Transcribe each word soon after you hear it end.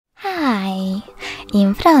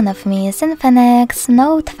In front of me is INFINIX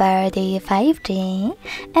Note 30 5G,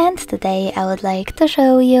 and today I would like to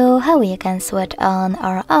show you how you can switch on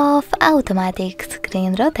or off automatic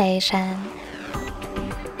screen rotation.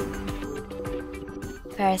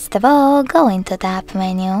 First of all, go into Tab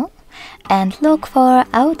menu and look for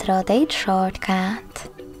Auto Rotate shortcut.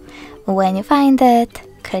 When you find it,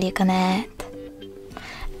 click on it.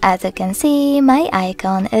 As you can see, my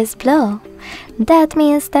icon is blue. That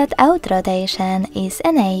means that auto rotation is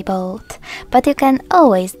enabled, but you can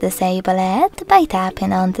always disable it by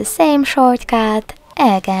tapping on the same shortcut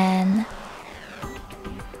again.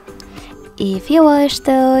 If you wish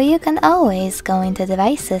to, you can always go into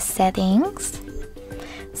Devices Settings,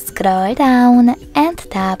 scroll down and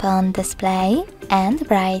tap on Display and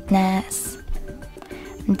Brightness.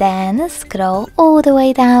 Then scroll all the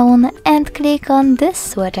way down and click on this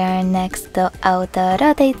switcher next to Auto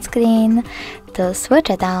Rotate Screen to switch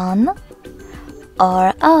it on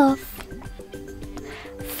or off.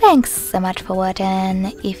 Thanks so much for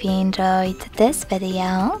watching. If you enjoyed this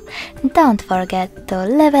video, don't forget to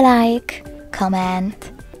leave a like,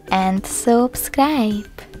 comment and subscribe.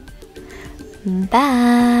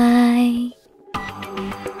 Bye!